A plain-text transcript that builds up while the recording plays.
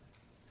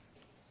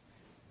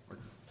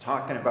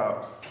talking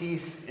about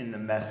peace in the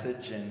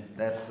message, and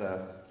that's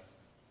a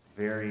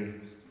very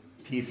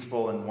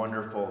peaceful and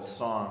wonderful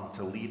song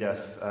to lead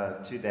us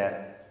to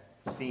that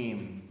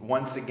theme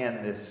once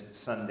again this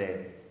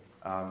Sunday.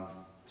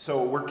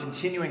 So we're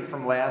continuing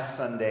from last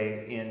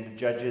Sunday in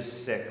Judges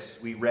 6.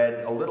 We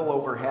read a little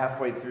over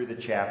halfway through the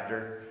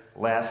chapter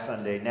last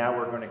Sunday. Now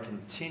we're going to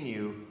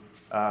continue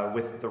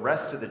with the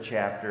rest of the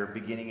chapter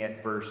beginning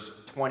at verse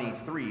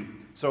 23.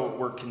 So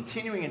we're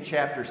continuing in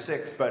chapter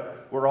 6,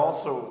 but we're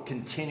also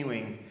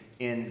continuing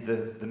in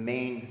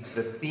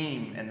the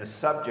theme and the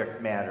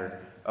subject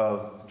matter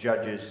of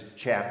Judges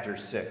chapter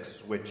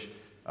 6, which,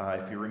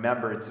 if you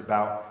remember, it's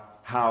about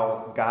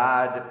how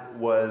God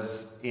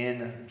was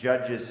in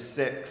Judges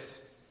 6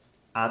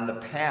 on the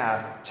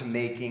path to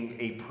making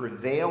a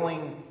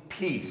prevailing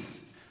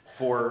peace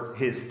for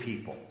his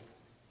people.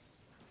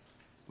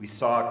 We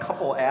saw a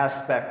couple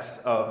aspects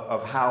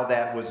of how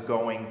that was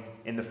going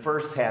in the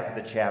first half of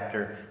the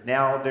chapter.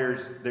 Now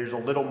there's a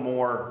little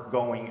more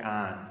going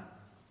on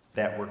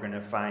that we're going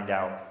to find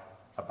out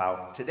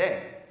about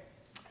today.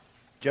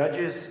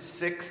 Judges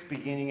 6,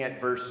 beginning at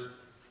verse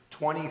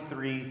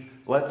 23,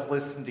 let's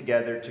listen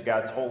together to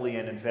God's holy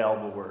and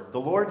infallible word. The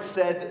Lord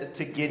said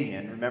to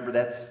Gideon, remember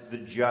that's the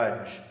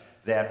judge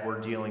that we're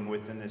dealing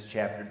with in this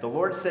chapter. The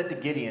Lord said to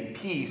Gideon,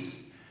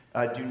 "Peace,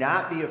 do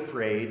not be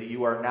afraid,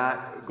 you are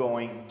not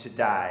going to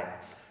die."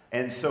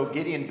 And so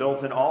Gideon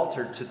built an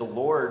altar to the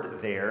Lord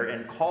there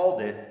and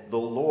called it, "The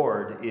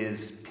Lord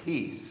is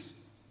Peace."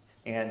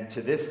 And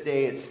to this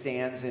day it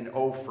stands in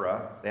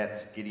Ophrah,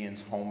 that's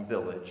Gideon's home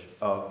village,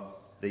 of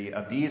the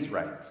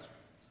Abiezrites.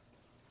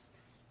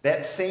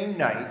 That same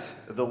night,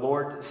 the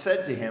Lord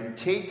said to him,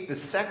 "Take the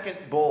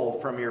second bull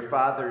from your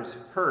father's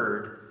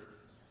herd,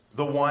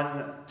 the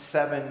one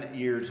 7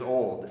 years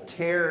old.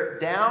 Tear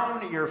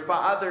down your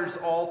father's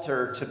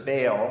altar to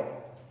Baal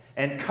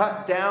and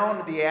cut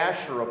down the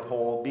Asherah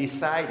pole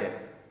beside it.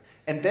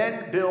 And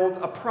then build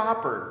a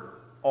proper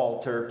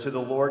altar to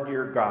the Lord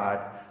your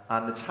God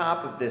on the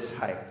top of this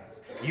height.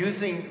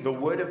 Using the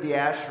wood of the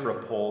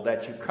Asherah pole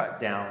that you cut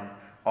down,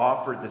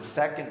 offer the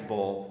second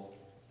bull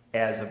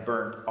as a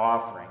burnt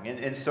offering."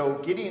 And so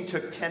Gideon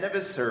took 10 of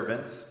his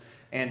servants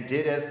and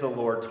did as the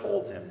Lord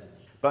told him.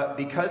 But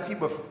because he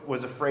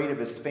was afraid of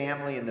his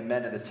family and the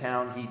men of the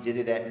town, he did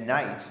it at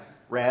night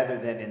rather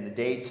than in the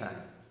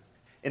daytime.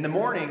 In the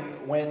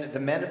morning, when the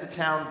men of the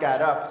town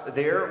got up,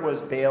 there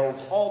was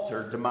Baal's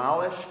altar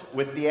demolished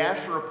with the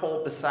Asherah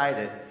pole beside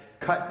it,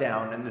 cut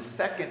down, and the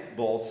second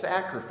bull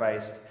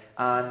sacrificed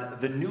on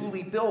the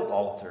newly built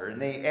altar.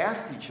 And they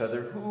asked each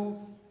other, "Who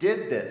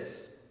did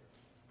this?"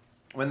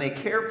 When they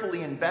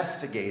carefully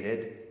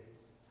investigated,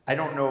 I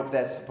don't know if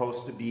that's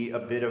supposed to be a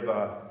bit of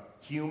a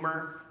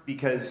humor,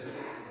 because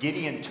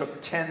Gideon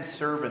took 10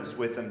 servants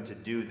with him to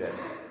do this.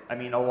 I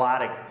mean, a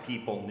lot of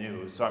people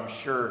knew, so I'm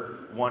sure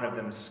one of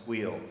them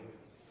squealed.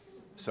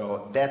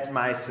 So that's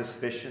my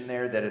suspicion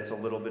there, that it's a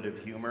little bit of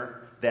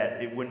humor,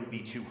 that it wouldn't be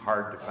too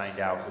hard to find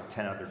out with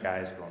 10 other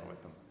guys going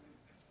with them.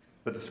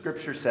 But the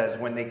scripture says,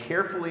 when they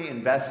carefully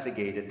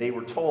investigated, they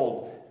were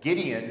told,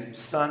 "Gideon,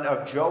 son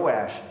of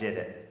Joash, did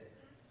it."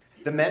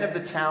 The men of the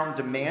town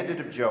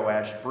demanded of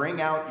Joash,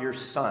 "Bring out your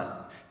son.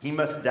 He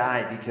must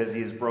die because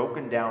he has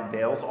broken down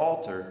Baal's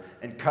altar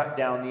and cut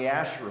down the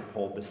Asherah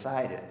pole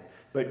beside it."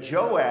 But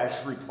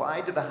Joash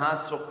replied to the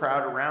hostile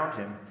crowd around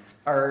him,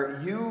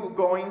 "Are you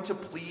going to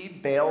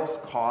plead Baal's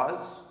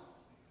cause?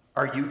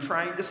 Are you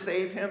trying to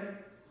save him?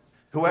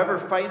 Whoever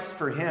fights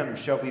for him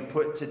shall be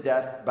put to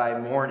death by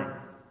morning.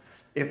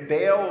 If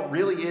Baal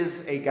really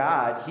is a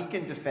god, he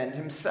can defend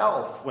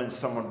himself when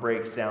someone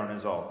breaks down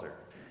his altar."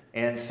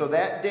 And so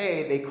that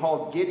day they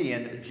called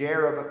Gideon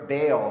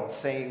Jerub-Baal,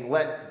 saying,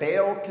 "Let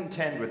Baal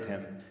contend with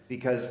him,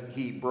 because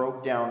he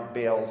broke down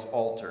Baal's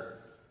altar."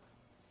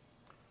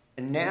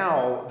 And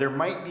now there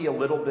might be a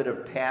little bit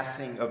of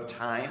passing of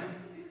time,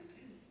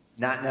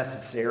 not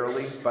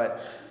necessarily, but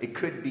it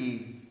could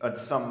be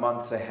some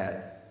months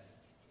ahead.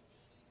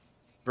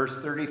 Verse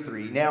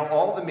 33, "Now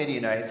all the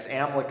Midianites,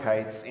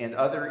 Amalekites, and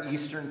other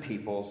eastern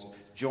peoples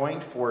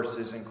joined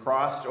forces and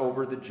crossed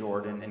over the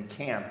Jordan and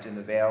camped in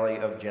the valley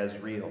of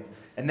Jezreel.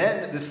 And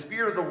then the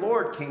Spirit of the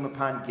Lord came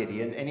upon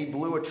Gideon, and he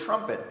blew a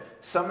trumpet,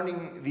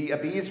 summoning the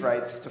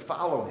Abiezrites to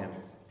follow him.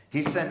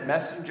 He sent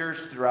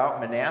messengers throughout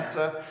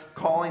Manasseh,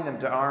 calling them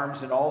to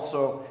arms, and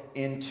also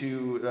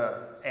into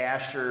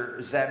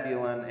Asher,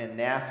 Zebulun, and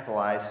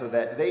Naphtali, so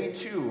that they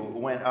too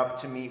went up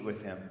to meet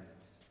with him.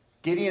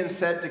 Gideon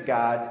said to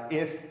God,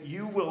 "If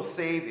you will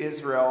save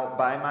Israel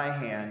by my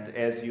hand,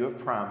 as you have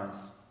promised,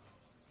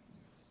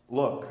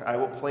 look, I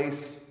will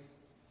place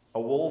a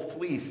wool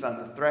fleece on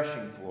the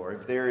threshing floor.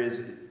 If there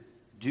is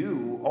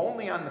dew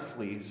only on the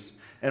fleece,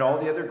 and all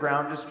the other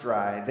ground is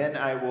dry, then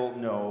I will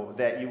know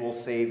that you will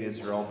save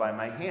Israel by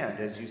my hand,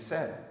 as you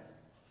said."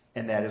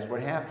 And that is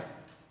what happened.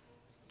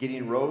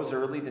 Gideon rose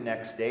early the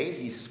next day.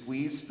 He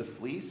squeezed the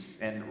fleece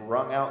and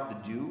wrung out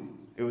the dew.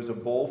 It was a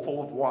bowl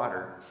full of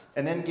water.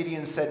 And then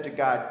Gideon said to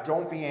God,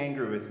 "Don't be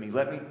angry with me.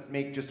 Let me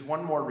make just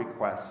one more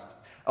request.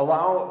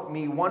 Allow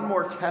me one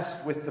more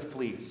test with the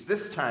fleece.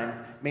 This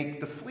time, make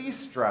the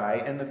fleece dry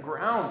and the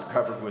ground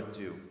covered with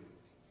dew.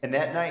 And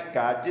that night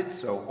God did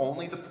so.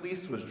 Only the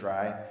fleece was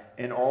dry,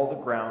 and all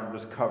the ground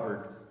was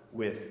covered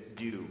with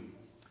dew.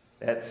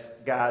 That's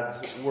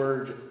God's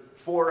word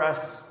for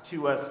us,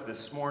 to us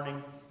this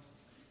morning.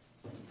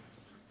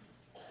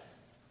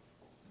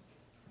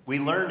 We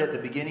learned at the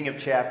beginning of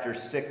chapter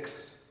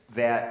 6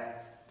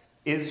 that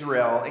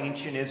Israel,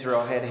 ancient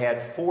Israel, had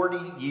had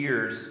 40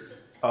 years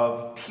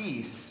of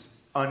peace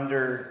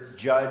under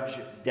Judge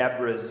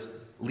Deborah's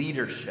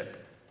leadership.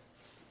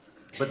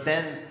 But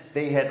then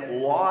they had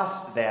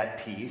lost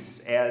that peace,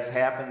 as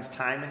happens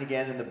time and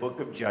again in the book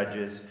of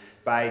Judges,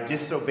 by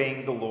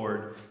disobeying the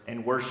Lord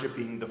and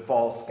worshiping the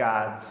false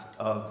gods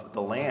of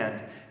the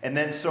land. And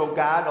then so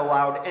God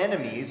allowed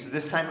enemies,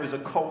 this time it was a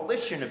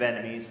coalition of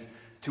enemies,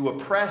 to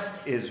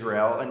oppress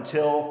Israel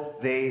until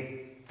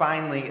they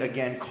finally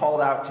again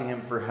called out to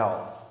him for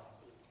help.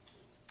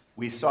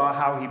 We saw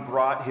how he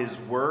brought his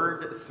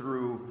word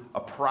through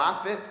a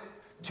prophet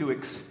to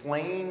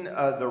explain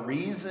the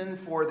reason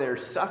for their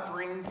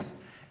sufferings.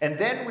 And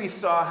then we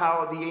saw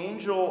how the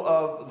angel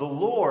of the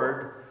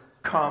Lord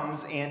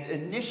comes and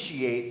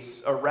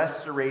initiates a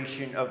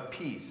restoration of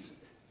peace.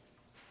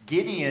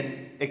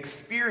 Gideon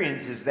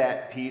experiences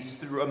that peace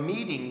through a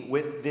meeting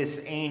with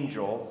this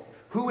angel,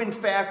 who in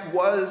fact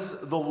was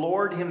the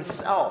Lord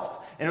himself.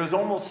 And it was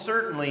almost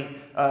certainly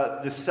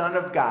the Son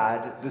of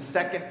God, the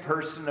second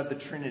person of the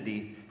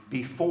Trinity,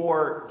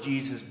 before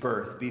Jesus'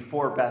 birth,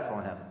 before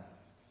Bethlehem.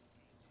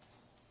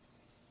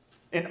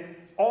 And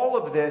all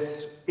of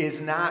this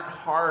is not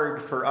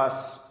hard for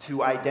us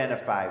to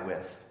identify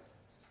with.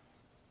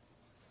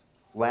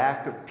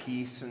 Lack of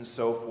peace and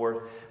so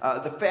forth.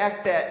 The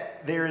fact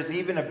that there is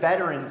even a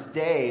Veterans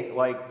Day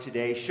like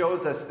today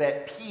shows us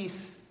that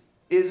peace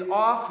is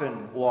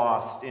often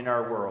lost in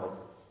our world.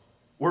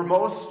 We're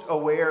most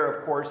aware,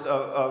 of course,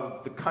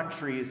 of the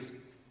countries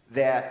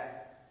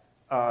that,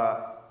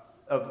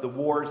 of the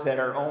wars that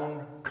our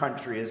own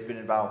country has been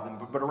involved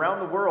in. But around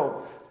the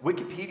world,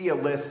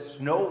 Wikipedia lists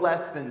no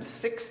less than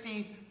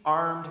 60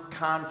 armed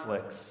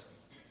conflicts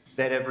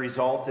that have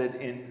resulted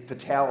in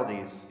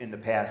fatalities in the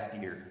past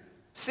year.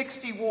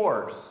 60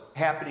 wars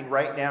happening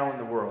right now in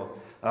the world.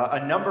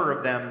 A number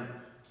of them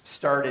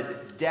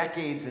started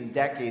decades and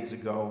decades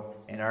ago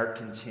and are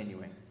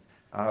continuing.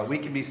 We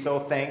can be so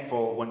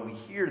thankful when we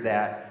hear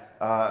that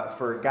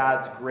for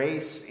God's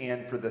grace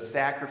and for the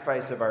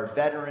sacrifice of our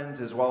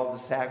veterans, as well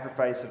as the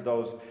sacrifice of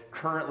those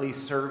currently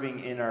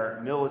serving in our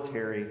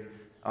military.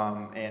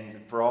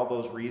 And for all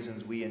those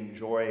reasons, we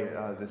enjoy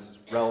this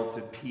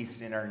relative peace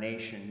in our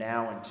nation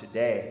now and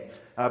today.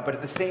 But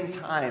at the same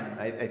time,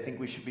 I think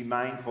we should be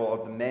mindful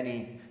of the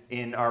many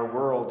in our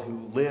world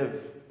who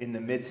live in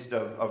the midst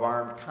of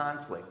armed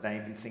conflict. I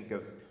even think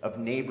of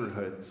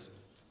neighborhoods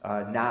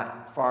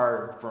not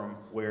far from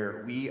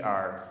where we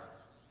are.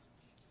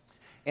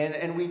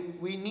 And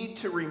we need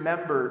to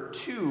remember,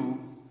 too,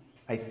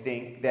 I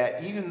think,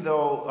 that even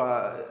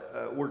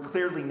though we're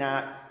clearly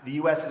not, the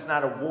U.S. is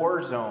not a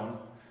war zone,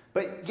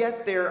 but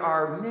yet there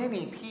are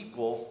many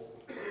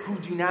people who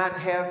do not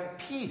have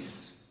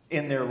peace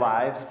in their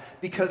lives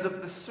because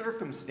of the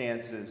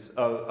circumstances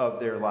of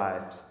their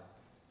lives.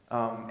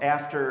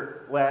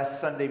 After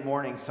last Sunday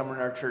morning, someone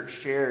in our church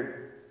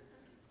shared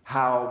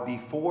how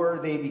before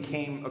they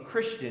became a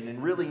Christian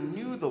and really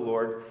knew the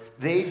Lord,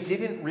 they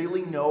didn't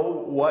really know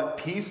what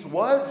peace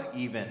was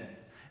even.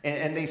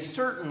 And they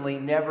certainly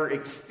never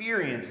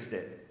experienced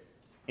it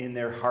in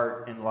their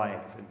heart and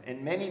life.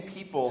 And many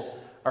people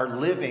are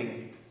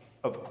living,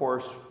 of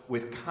course,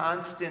 with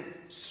constant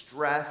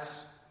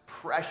stress,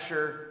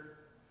 pressure,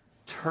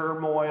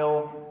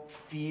 turmoil,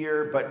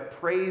 fear. But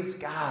praise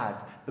God,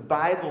 the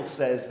Bible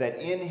says that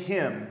in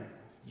Him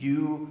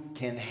you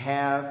can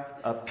have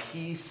a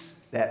peace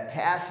that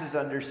passes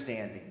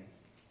understanding.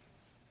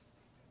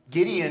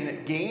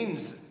 Gideon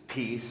gains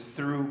peace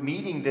through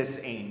meeting this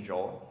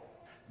angel,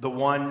 the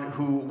one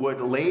who would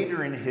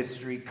later in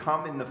history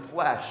come in the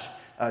flesh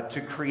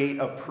to create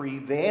a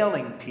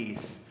prevailing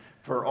peace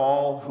for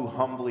all who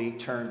humbly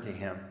turn to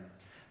him.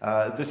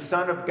 The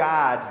Son of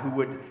God who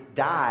would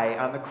die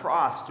on the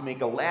cross to make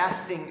a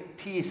lasting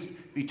peace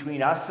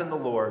between us and the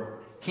Lord.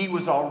 He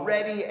was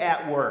already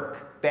at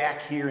work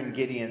back here in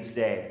Gideon's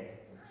day.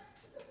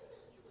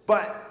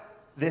 But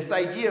this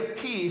idea of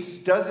peace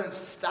doesn't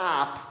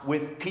stop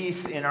with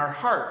peace in our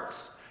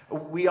hearts.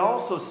 We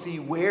also see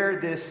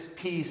where this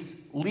peace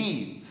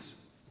leads,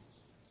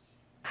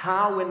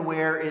 how and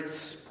where it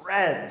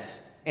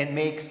spreads and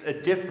makes a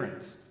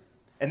difference.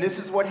 And this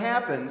is what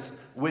happens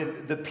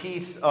with the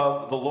peace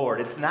of the Lord.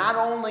 It's not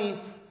only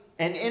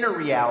an inner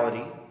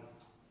reality,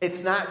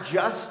 it's not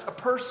just a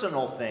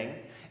personal thing,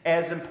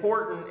 as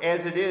important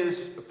as it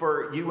is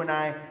for you and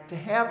I to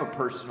have a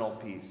personal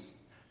peace.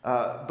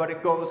 But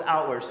it goes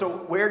outward. So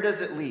where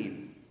does it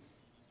lead?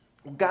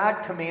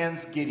 God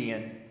commands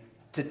Gideon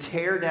to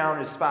tear down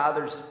his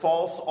father's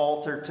false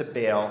altar to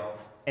Baal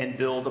and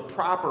build a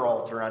proper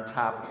altar on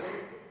top of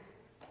it.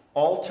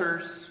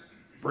 Altars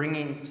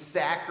bringing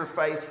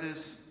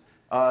sacrifices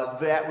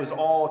That was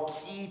all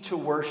key to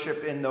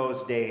worship in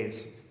those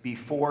days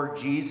before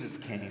Jesus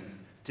came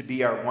to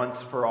be our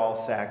once-for-all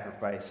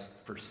sacrifice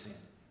for sin.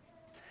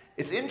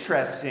 It's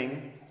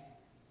interesting,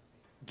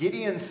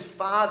 Gideon's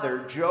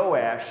father,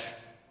 Joash,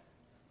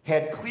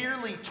 had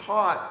clearly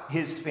taught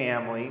his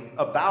family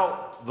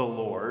about the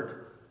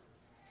Lord.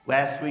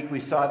 Last week we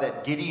saw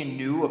that Gideon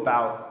knew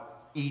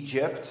about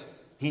Egypt.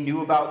 He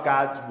knew about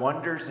God's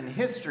wonders and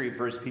history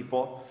for his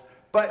people.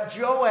 But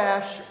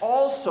Joash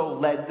also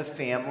led the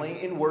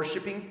family in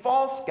worshiping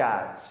false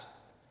gods.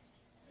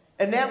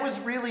 And that was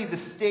really the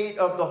state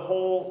of the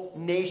whole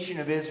nation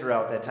of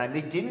Israel at that time.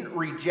 They didn't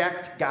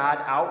reject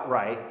God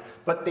outright,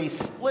 but they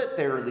split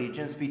their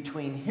allegiance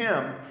between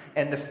him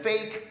and the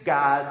fake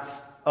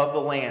gods of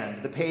the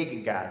land, the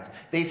pagan gods.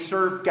 They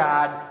served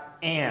God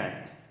and,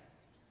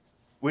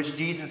 which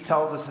Jesus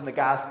tells us in the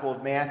Gospel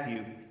of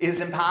Matthew, is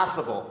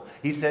impossible.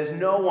 He says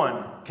no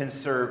one can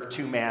serve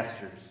two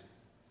masters.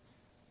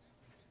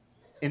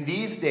 In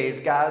these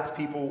days, God's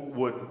people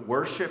would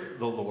worship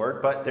the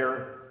Lord, but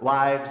their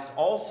lives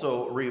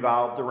also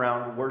revolved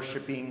around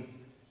worshiping,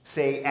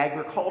 say,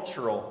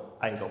 agricultural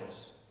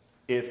idols,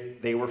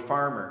 if they were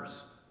farmers,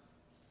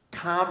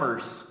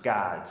 commerce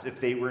gods, if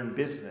they were in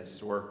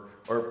business, or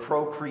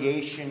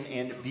procreation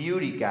and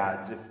beauty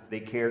gods, if they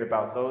cared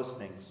about those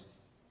things.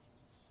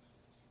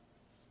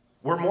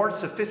 We're more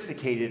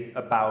sophisticated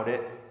about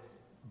it,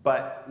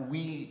 but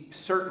we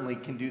certainly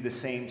can do the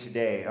same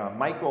today.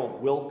 Michael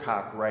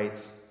Wilcock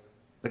writes,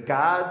 "The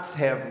gods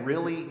have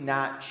really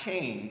not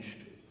changed,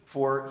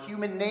 for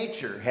human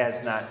nature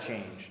has not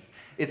changed.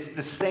 It's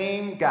the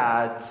same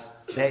gods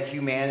that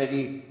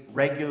humanity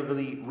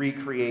regularly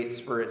recreates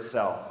for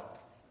itself."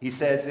 He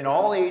says, "In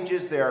all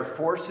ages there are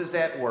forces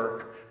at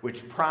work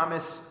which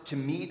promise to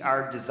meet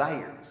our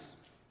desires.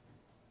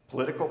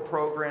 Political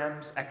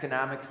programs,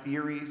 economic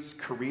theories,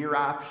 career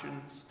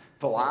options,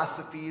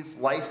 philosophies,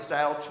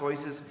 lifestyle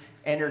choices,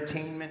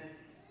 entertainment,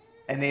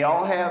 and they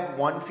all have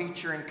one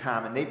feature in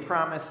common. They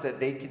promise that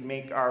they can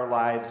make our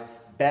lives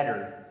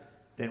better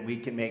than we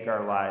can make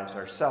our lives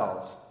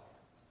ourselves."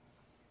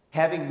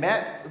 Having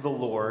met the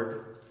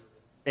Lord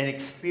and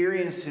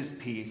experienced his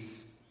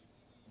peace,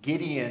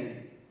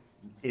 Gideon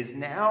is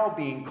now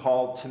being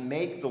called to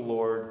make the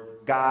Lord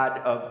God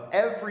of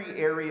every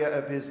area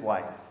of his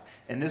life.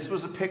 And this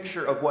was a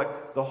picture of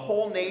what the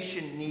whole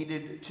nation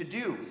needed to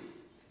do.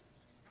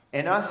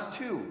 And us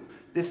too.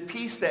 This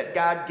peace that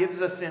God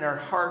gives us in our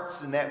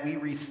hearts and that we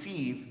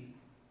receive,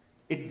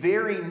 it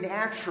very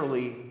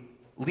naturally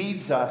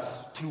leads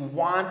us to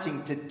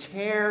wanting to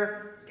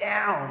tear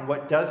down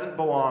what doesn't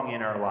belong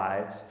in our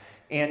lives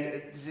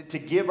and to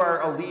give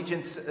our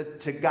allegiance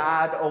to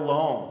God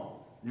alone,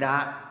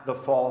 not the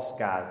false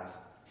gods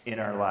in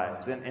our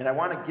lives. And I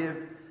want to give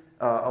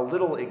a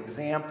little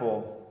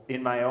example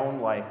in my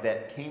own life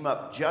that came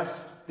up just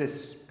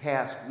this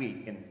past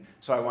week, and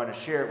so I want to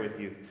share it with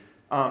you.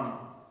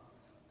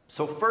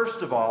 So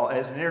first of all,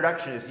 as an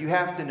introduction, is you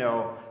have to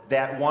know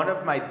that one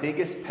of my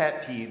biggest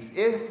pet peeves,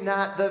 if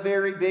not the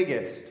very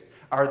biggest,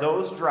 are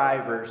those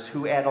drivers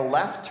who at a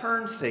left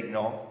turn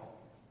signal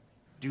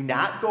do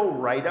not go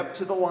right up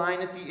to the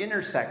line at the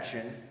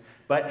intersection,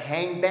 but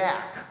hang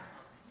back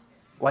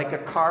like a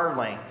car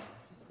length,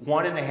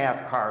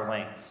 1.5 car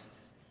lengths.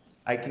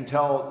 I can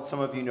tell some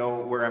of you know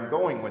where I'm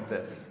going with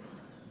this.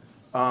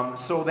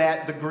 So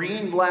that the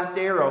green left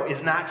arrow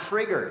is not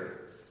triggered.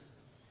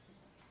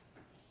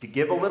 If you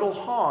give a little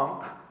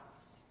honk,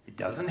 it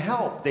doesn't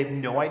help. They have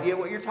no idea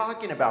what you're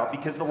talking about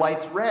because the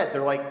light's red.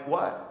 They're like,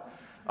 what?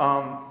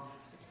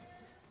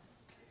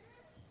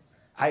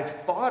 I've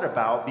thought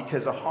about,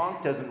 because a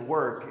honk doesn't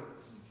work,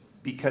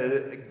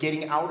 because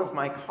getting out of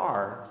my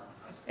car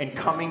and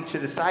coming to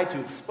the side to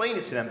explain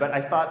it to them, but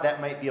I thought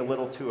that might be a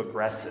little too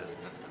aggressive.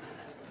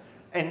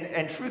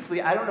 And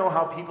truthfully, I don't know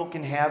how people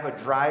can have a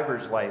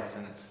driver's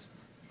license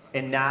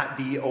and not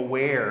be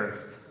aware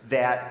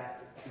that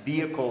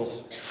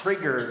vehicles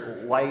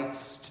trigger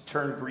lights to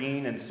turn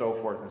green and so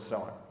forth and so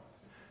on.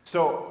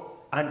 So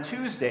on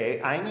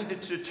Tuesday, I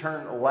needed to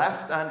turn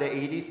left onto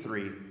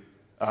 83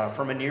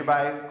 from a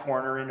nearby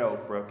corner in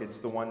Oak Brook. It's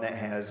the one that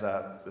has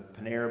the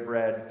Panera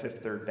Bread,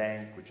 Fifth Third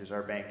Bank, which is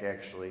our bank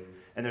actually,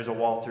 and there's a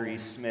Walter E.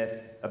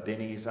 Smith, a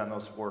Binny's on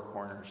those four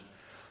corners.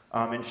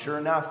 And sure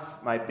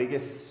enough, my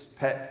biggest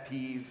pet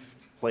peeve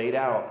played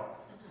out.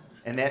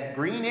 And that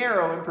green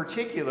arrow in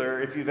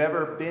particular, if you've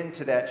ever been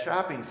to that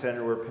shopping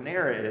center where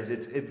Panera is,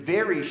 it's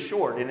very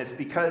short, and it's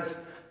because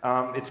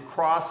it's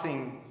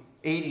crossing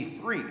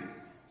 83,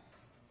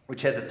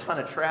 which has a ton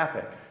of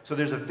traffic. So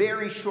there's a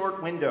very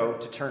short window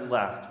to turn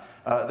left.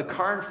 The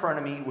car in front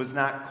of me was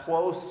not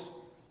close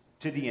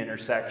to the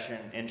intersection,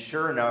 and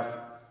sure enough,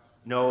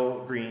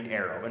 no green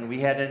arrow. And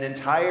we had an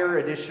entire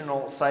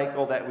additional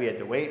cycle that we had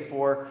to wait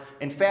for.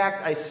 In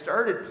fact, I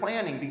started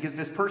planning, because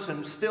this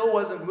person still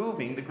wasn't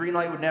moving, the green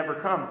light would never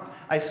come.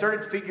 I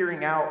started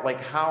figuring out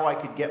like how I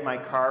could get my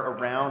car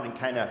around and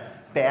kind of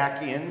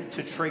back in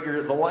to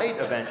trigger the light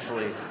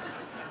eventually.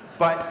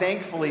 But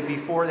thankfully,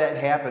 before that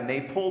happened,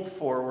 they pulled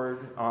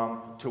forward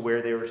to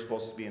where they were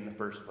supposed to be in the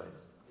first place.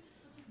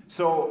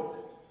 So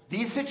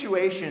these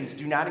situations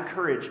do not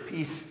encourage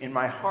peace in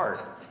my heart.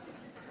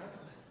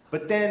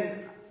 But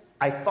then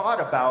I thought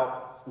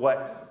about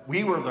what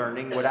we were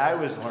learning, what I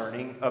was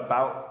learning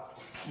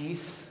about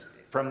peace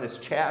from this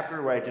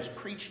chapter, what I just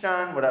preached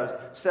on, what I was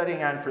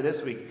studying on for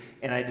this week.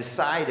 And I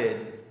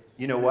decided,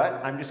 you know what?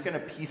 I'm just going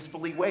to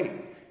peacefully wait.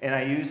 And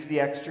I used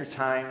the extra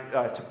time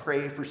to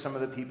pray for some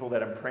of the people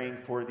that I'm praying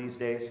for these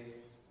days.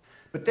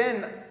 But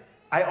then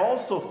I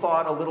also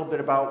thought a little bit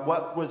about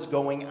what was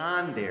going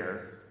on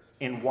there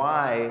and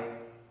why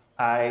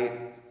I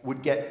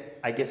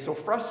get so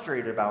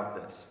frustrated about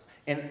this.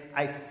 And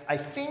I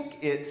think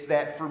it's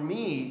that for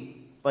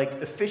me, like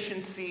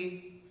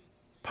efficiency,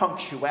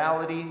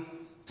 punctuality,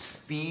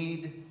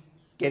 speed,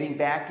 getting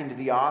back into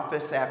the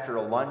office after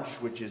a lunch,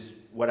 which is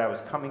what I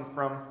was coming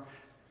from,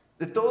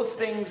 that those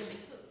things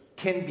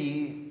can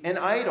be an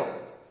idol,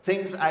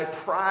 things I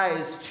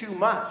prize too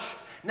much.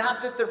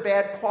 Not that they're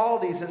bad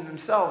qualities in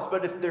themselves,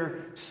 but if they're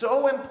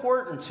so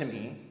important to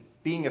me,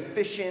 being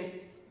efficient,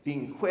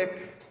 being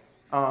quick,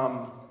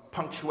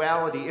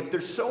 punctuality, if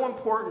they're so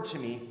important to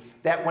me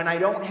that when I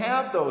don't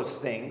have those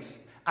things,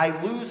 I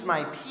lose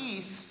my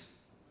peace,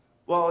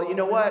 well, you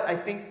know what? I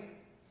think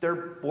they're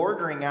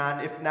bordering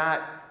on, if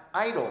not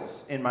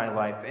idols in my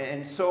life.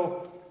 And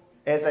so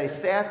as I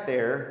sat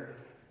there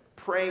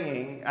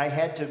praying, I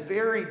had to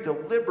very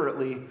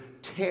deliberately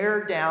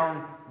tear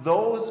down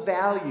those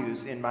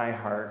values in my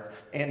heart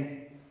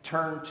and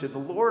turn to the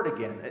Lord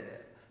again.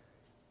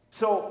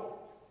 So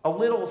a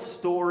little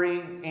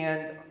story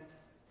and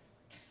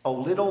a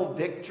little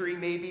victory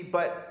maybe,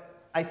 but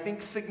I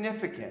think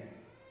significant.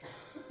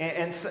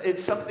 And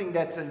it's something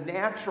that's a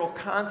natural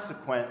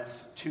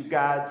consequence to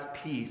God's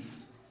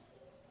peace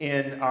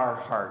in our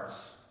hearts.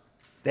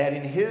 That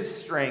in His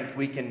strength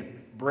we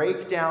can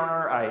break down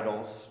our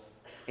idols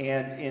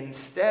and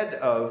instead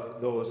of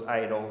those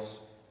idols,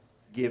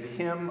 give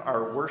Him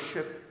our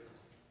worship,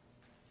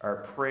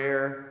 our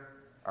prayer,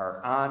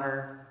 our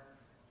honor.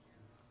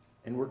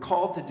 And we're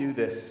called to do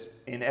this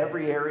in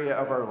every area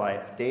of our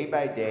life, day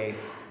by day,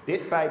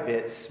 bit by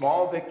bit,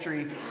 small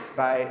victory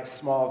by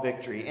small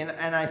victory.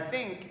 And I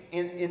think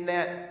in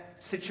that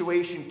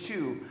situation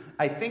too,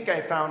 I think I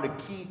found a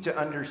key to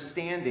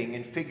understanding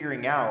and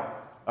figuring out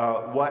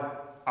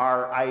what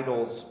our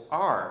idols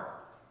are.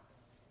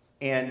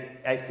 And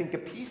I think a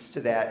piece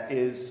to that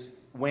is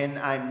when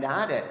I'm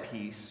not at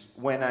peace,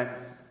 when I'm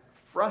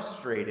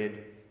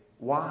frustrated,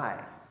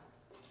 why?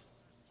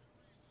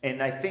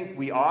 And I think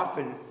we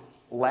often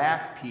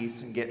lack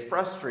peace and get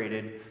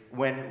frustrated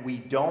when we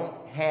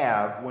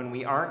when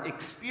we aren't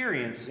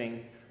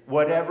experiencing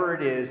whatever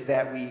it is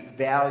that we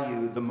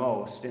value the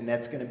most. And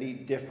that's going to be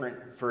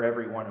different for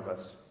every one of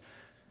us.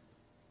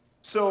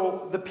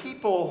 So the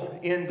people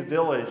in the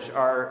village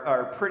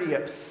are pretty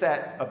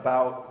upset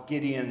about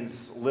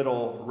Gideon's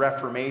little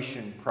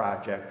reformation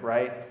project,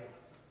 right?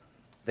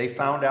 They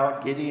found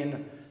out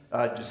Gideon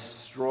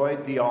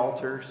destroyed the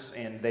altars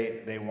and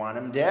they want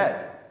him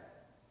dead.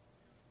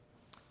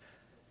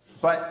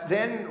 But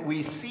then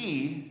we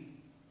see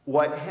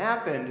what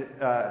happened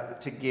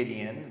to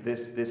Gideon,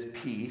 this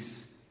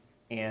peace,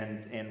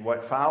 and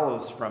what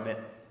follows from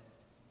it,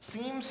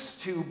 seems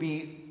to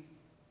be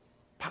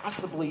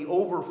possibly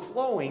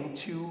overflowing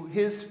to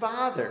his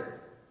father.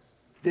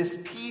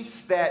 This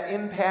peace that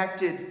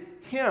impacted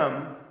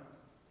him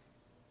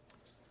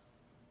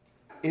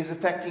is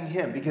affecting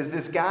him because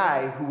this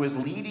guy who was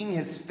leading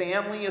his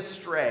family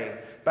astray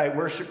by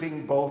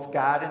worshiping both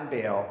God and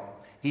Baal,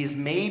 he's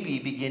maybe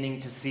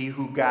beginning to see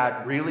who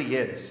God really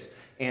is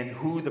and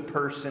who the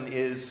person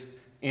is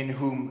in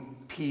whom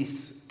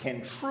peace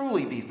can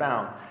truly be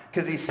found.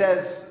 Because he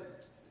says,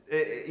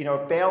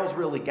 if Baal's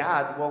really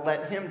God, well,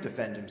 let him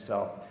defend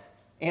himself.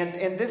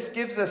 And this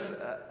gives us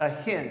a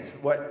hint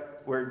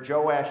where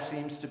Joash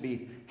seems to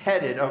be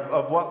headed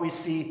of what we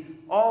see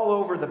all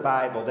over the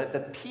Bible, that the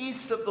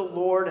peace of the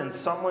Lord in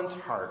someone's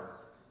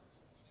heart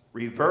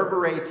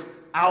reverberates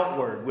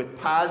outward with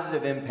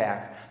positive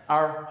impact.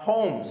 Our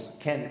homes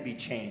can be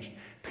changed.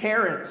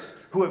 Parents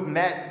who have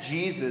met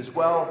Jesus,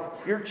 well,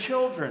 your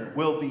children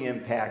will be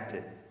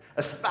impacted.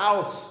 A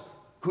spouse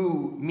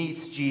who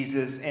meets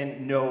Jesus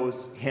and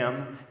knows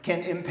him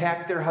can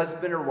impact their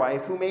husband or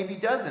wife who maybe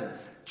doesn't.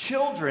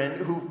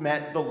 Children who've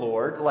met the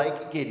Lord,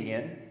 like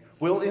Gideon,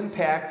 will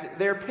impact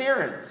their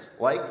parents,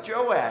 like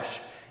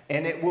Joash,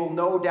 and it will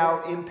no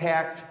doubt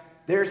impact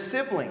their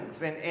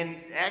siblings. And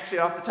actually,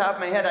 off the top of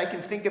my head, I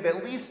can think of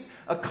at least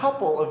a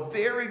couple of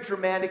very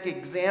dramatic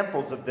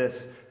examples of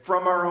this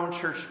from our own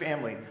church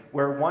family,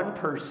 where one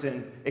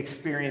person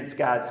experienced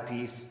God's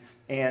peace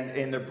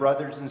and their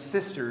brothers and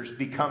sisters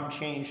become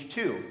changed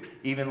too,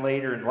 even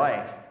later in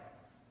life.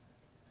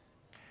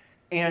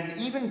 And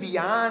even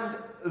beyond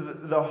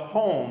the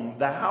home,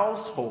 the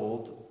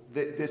household,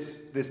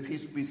 this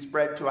peace will be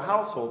spread to a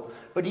household.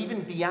 But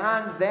even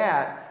beyond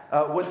that,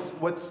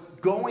 what's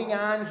going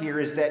on here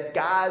is that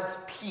God's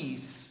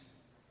peace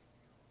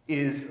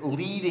is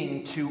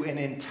leading to an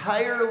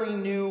entirely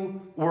new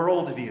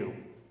worldview.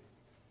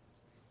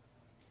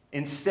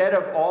 Instead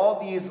of all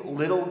these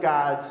little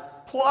gods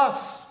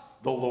plus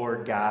the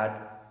Lord God,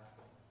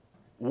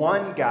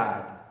 one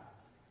God,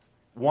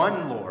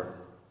 one Lord,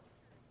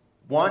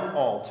 one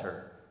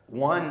altar,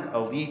 one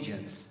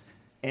allegiance.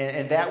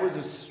 And that was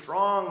a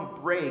strong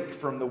break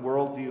from the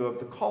worldview of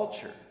the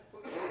culture.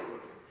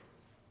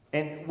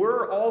 And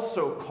we're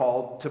also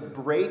called to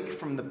break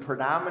from the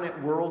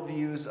predominant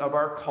worldviews of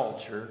our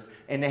culture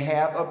and to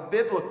have a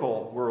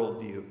biblical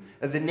worldview.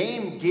 The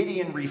name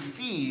Gideon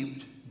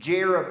received,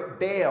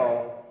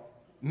 Jerubbaal,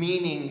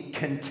 meaning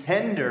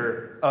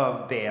contender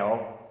of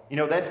Baal.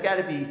 That's got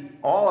to be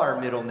all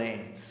our middle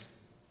names.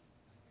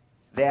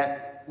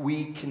 That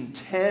we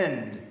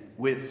contend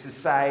with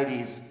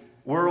society's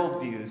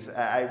worldviews.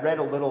 I read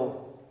a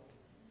little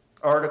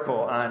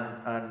article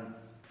on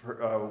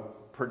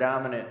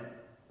predominant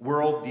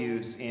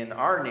worldviews in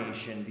our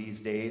nation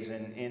these days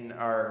and in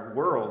our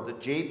world.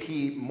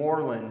 J.P.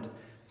 Moreland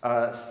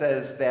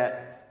says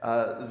that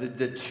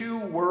the two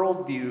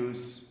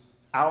worldviews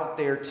out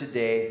there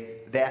today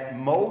that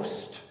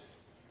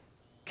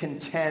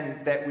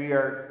we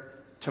are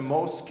to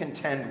most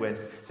contend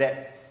with,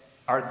 that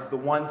are the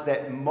ones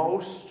that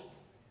most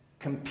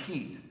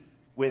compete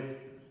with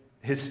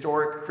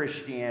historic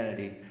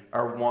Christianity,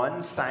 are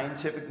one,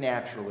 scientific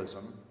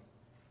naturalism.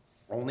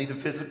 Only the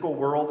physical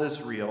world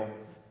is real.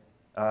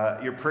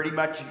 You're pretty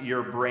much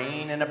your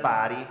brain and a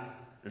body.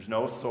 There's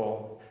no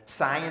soul.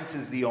 Science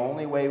is the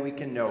only way we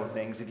can know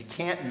things. If you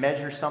can't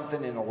measure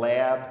something in a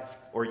lab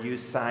or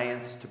use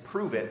science to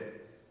prove it,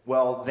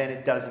 well, then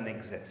it doesn't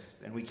exist,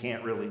 and we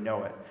can't really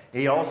know it.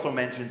 He also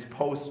mentions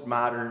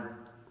postmodern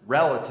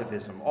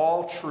relativism.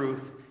 All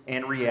truth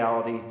and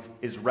reality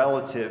is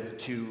relative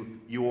to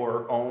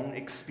your own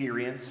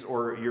experience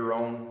or your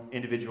own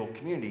individual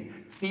community.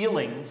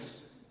 Feelings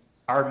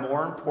are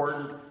more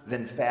important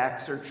than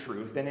facts or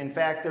truth, and in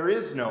fact, there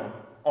is no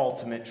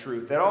ultimate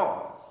truth at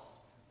all.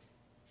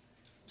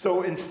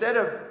 So instead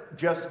of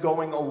just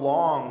going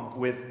along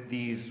with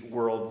these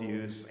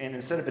worldviews, and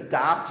instead of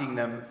adopting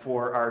them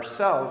for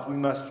ourselves, we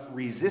must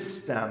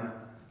resist them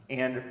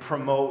and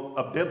promote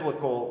a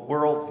biblical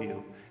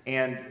worldview.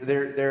 And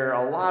there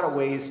are a lot of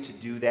ways to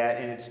do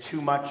that, and it's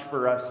too much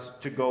for us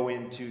to go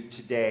into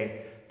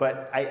today.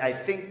 But I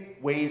think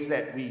ways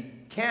that we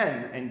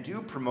can and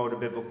do promote a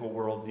biblical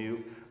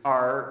worldview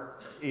are,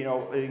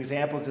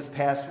 examples this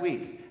past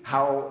week,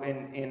 how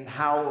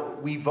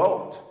we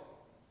vote.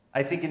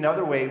 I think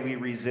another way we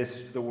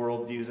resist the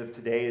worldviews of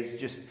today is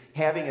just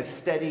having a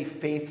steady,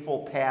 faithful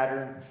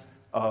pattern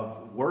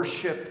of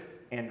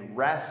worship and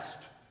rest,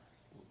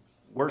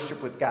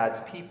 worship with God's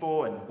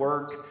people and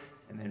work,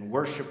 and then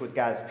worship with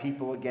God's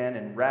people again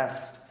and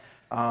rest.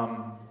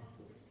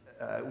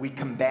 We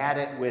combat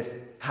it with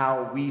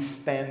how we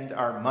spend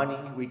our money.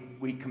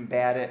 We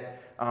combat it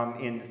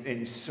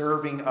in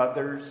serving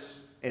others,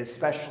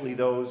 especially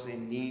those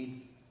in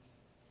need.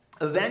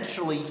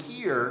 Eventually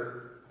here,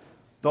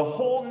 the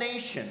whole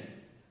nation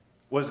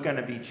was going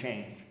to be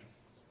changed.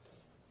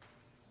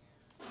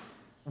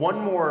 One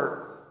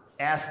more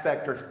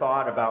aspect or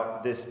thought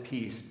about this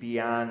piece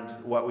beyond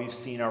what we've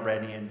seen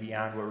already and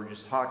beyond what we're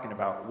just talking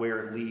about,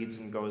 where it leads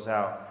and goes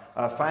out.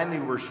 Finally,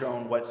 we're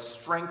shown what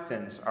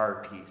strengthens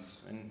our peace.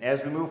 And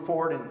as we move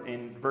forward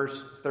in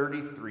verse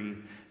 33,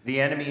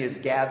 the enemy is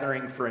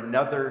gathering for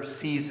another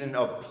season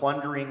of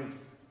plundering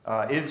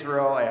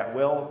Israel at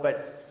will,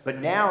 but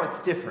now it's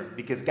different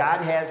because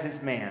God has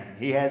his man.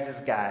 He has his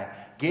guy.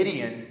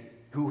 Gideon,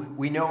 who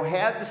we know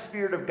had the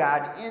Spirit of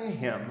God in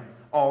him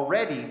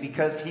already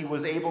because he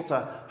was able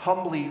to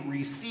humbly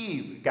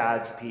receive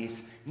God's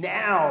peace.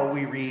 Now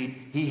we read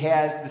he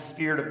has the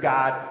Spirit of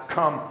God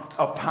come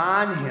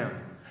upon him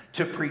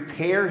to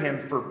prepare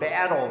him for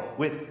battle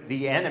with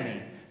the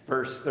enemy.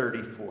 Verse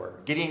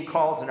 34. Gideon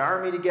calls an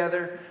army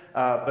together,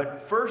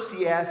 but first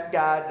he asks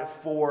God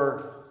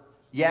for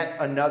yet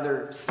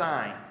another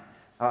sign.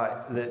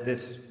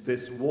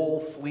 This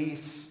wool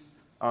fleece,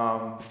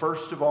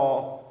 first of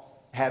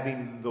all,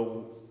 having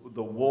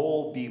the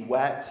wool be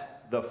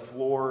wet, the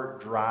floor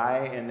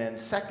dry, and then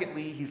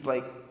secondly, he's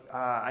like,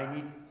 I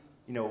need,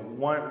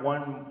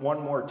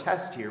 one more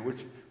test here,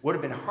 which would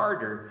have been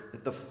harder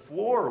that the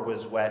floor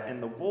was wet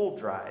and the wool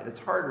dry. That's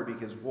harder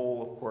because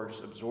wool, of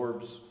course,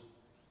 absorbs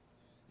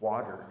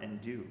water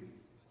and dew.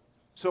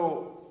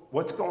 So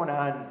what's going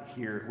on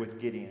here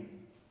with Gideon?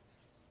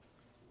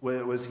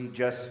 Was he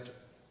just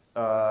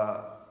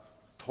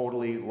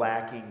totally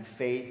lacking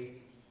faith?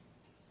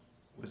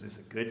 Was this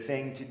a good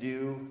thing to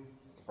do?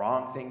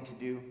 Wrong thing to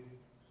do?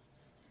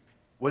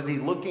 Was he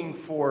looking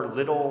for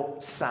little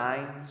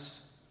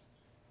signs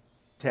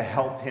to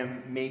help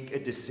him make a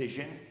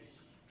decision?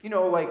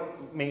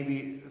 Like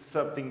maybe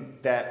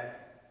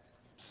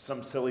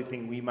some silly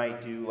thing we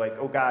might do, like,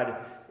 oh God,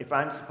 if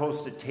I'm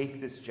supposed to take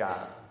this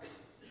job,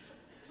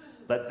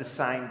 let the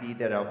sign be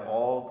that of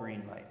all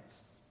green lights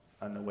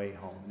on the way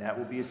home. That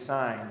will be a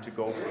sign to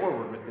go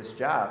forward with this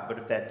job. But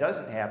if that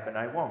doesn't happen,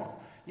 I won't.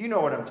 You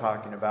know what I'm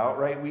talking about,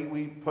 right?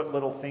 We put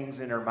little things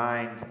in our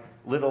mind,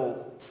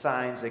 little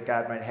signs that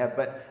God might have.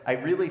 But I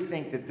really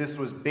think that this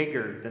was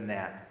bigger than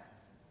that.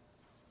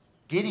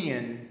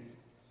 Gideon,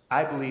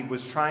 I believe,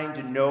 was trying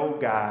to know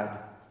God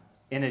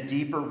in a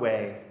deeper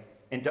way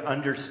and to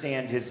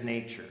understand his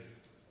nature.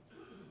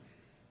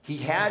 He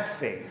had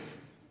faith,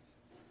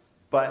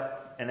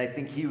 but, and I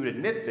think he would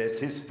admit this,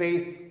 his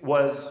faith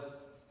was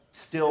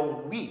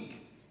still weak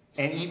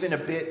and even a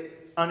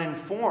bit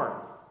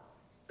uninformed.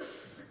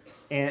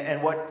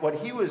 And what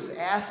he was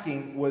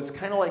asking was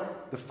kind of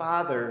like the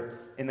Father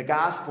in the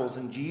Gospels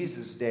in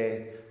Jesus'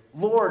 day,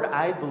 Lord,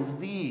 I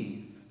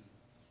believe,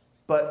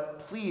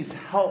 but please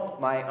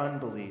help my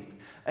unbelief.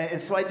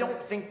 And so I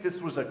don't think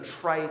this was a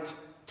trite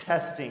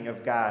testing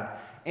of God.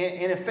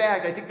 And in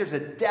fact, I think there's a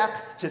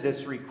depth to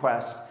this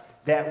request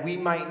that we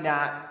might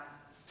not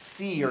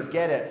see or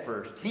get at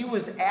first. He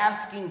was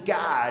asking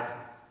God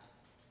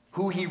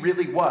who he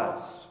really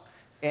was.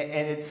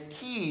 And it's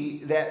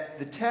key that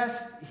the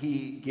test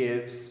he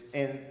gives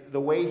and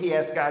the way he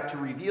asks God to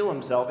reveal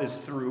himself is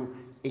through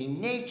a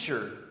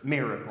nature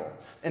miracle.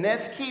 And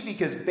that's key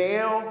because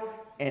Baal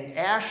and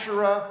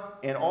Asherah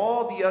and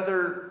all the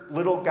other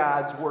little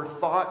gods were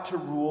thought to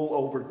rule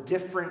over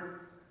different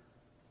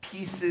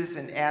pieces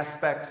and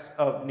aspects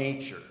of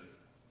nature.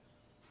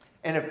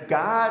 And if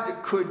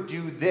God could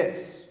do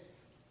this,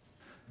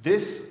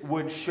 this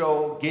would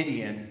show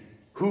Gideon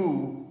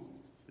who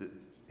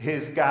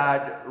his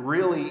God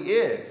really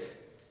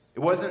is.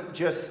 It wasn't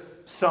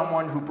just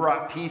someone who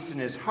brought peace in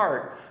his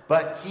heart,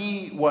 but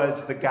he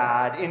was the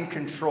God in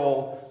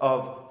control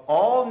of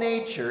all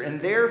nature,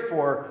 and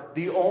therefore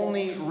the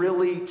only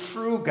really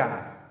true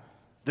God,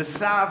 the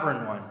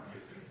sovereign one.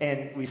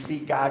 And we see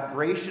God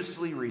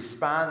graciously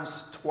responds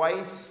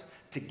twice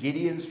to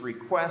Gideon's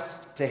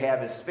request to have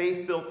his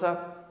faith built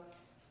up.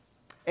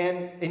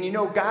 And you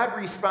know, God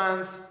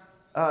responds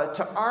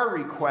to our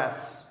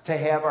requests to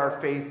have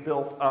our faith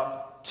built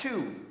up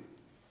too.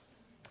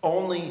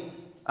 Only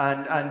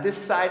on this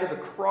side of the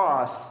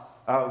cross,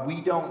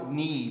 we don't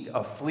need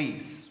a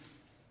fleece.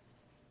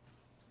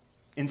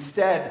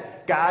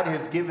 Instead, God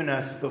has given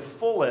us the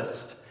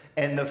fullest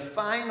and the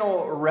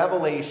final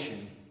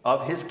revelation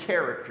of his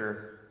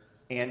character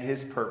and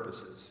his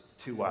purposes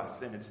to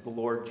us, and it's the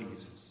Lord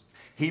Jesus.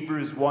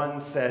 Hebrews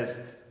 1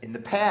 says, in the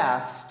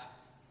past,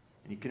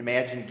 and you can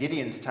imagine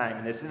Gideon's time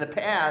in this, in the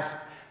past,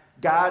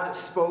 God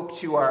spoke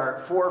to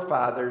our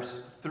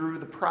forefathers through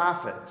the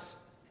prophets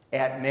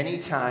at many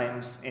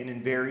times and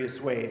in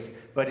various ways.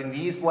 But in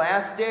these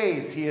last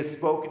days, he has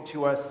spoken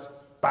to us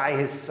by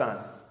his Son.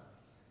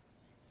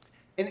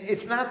 And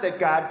it's not that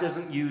God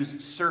doesn't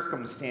use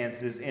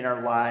circumstances in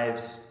our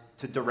lives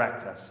to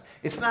direct us.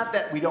 It's not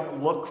that we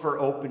don't look for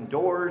open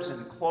doors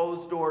and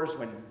closed doors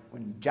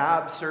when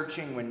job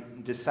searching,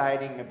 when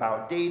deciding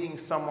about dating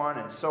someone,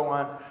 and so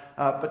on.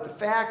 But the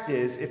fact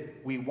is, if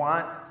we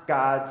want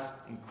God's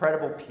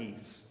incredible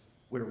peace,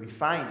 where we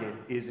find it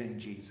is in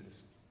Jesus.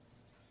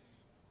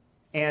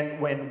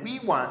 And when we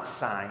want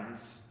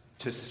signs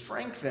to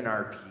strengthen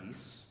our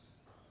peace,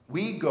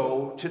 we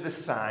go to the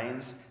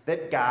signs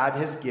that God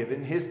has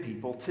given his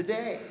people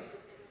today.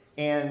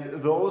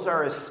 And those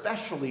are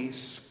especially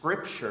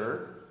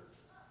Scripture,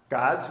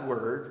 God's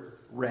Word,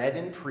 read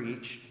and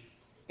preached,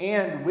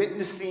 and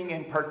witnessing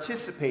and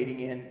participating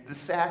in the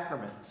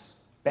sacraments,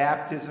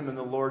 baptism and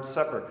the Lord's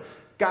Supper.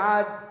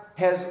 God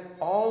has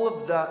all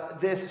of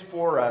this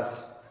for us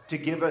to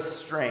give us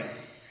strength,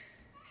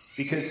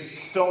 because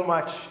so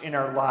much in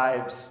our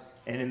lives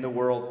and in the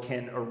world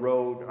can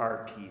erode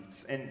our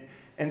peace.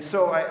 And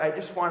so I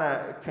just want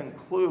to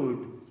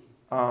conclude,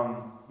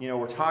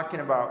 we're talking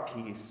about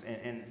peace,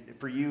 and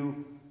for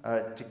you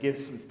to give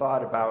some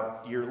thought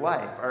about your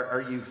life.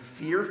 Are you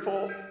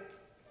fearful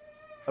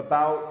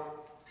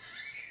about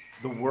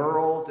the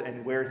world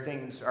and where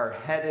things are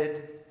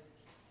headed?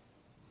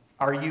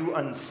 Are you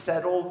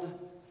unsettled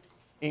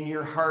in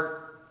your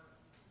heart,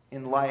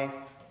 in life?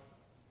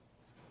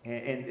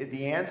 And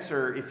the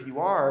answer, if you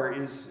are,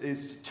 is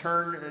to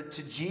turn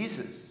to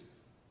Jesus.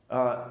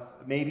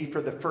 Maybe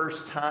for the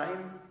first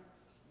time,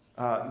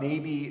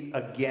 maybe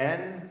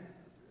again.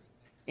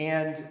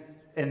 And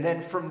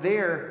then from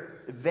there,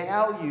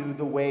 value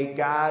the way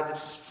God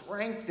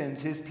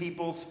strengthens his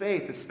people's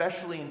faith,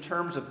 especially in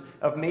terms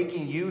of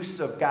making use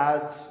of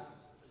God's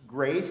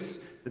grace,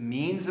 the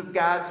means of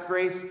God's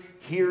grace,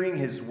 hearing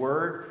his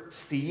word,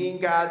 seeing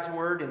God's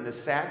word in the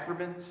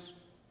sacraments.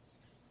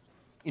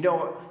 You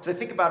know, as I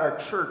think about our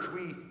church,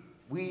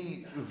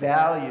 we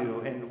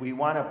value and we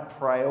want to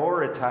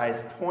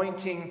prioritize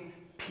pointing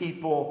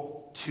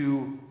people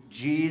to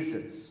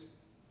Jesus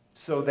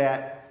so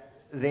that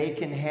they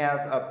can have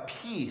a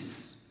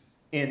peace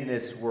in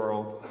this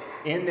world,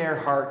 in their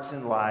hearts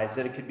and lives,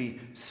 that it could be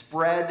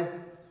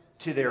spread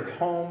to their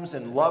homes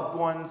and loved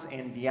ones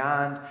and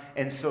beyond,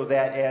 and so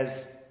that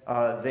as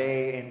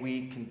they and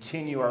we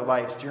continue our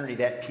life's journey,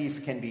 that peace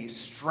can be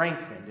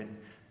strengthened. And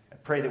I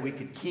pray that we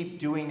could keep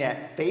doing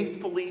that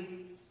faithfully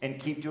and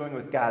keep doing it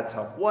with God's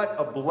help. What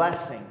a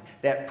blessing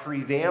that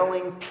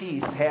prevailing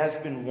peace has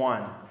been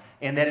won,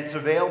 and that it's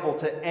available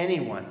to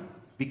anyone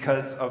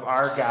because of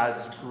our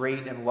God's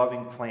great and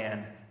loving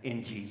plan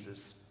in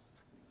Jesus.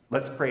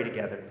 Let's pray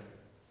together.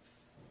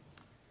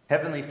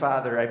 Heavenly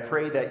Father, I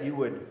pray that you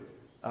would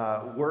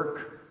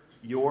work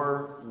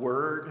your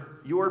word,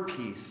 your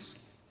peace,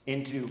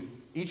 into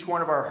each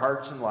one of our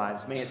hearts and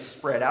lives. May it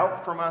spread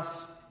out from us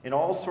in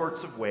all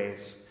sorts of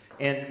ways,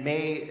 and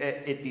may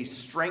it be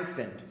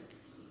strengthened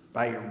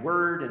by your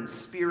word and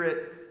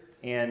spirit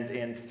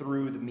and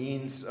through the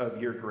means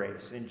of your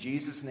grace. In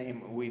Jesus'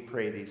 name we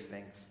pray these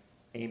things.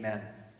 Amen.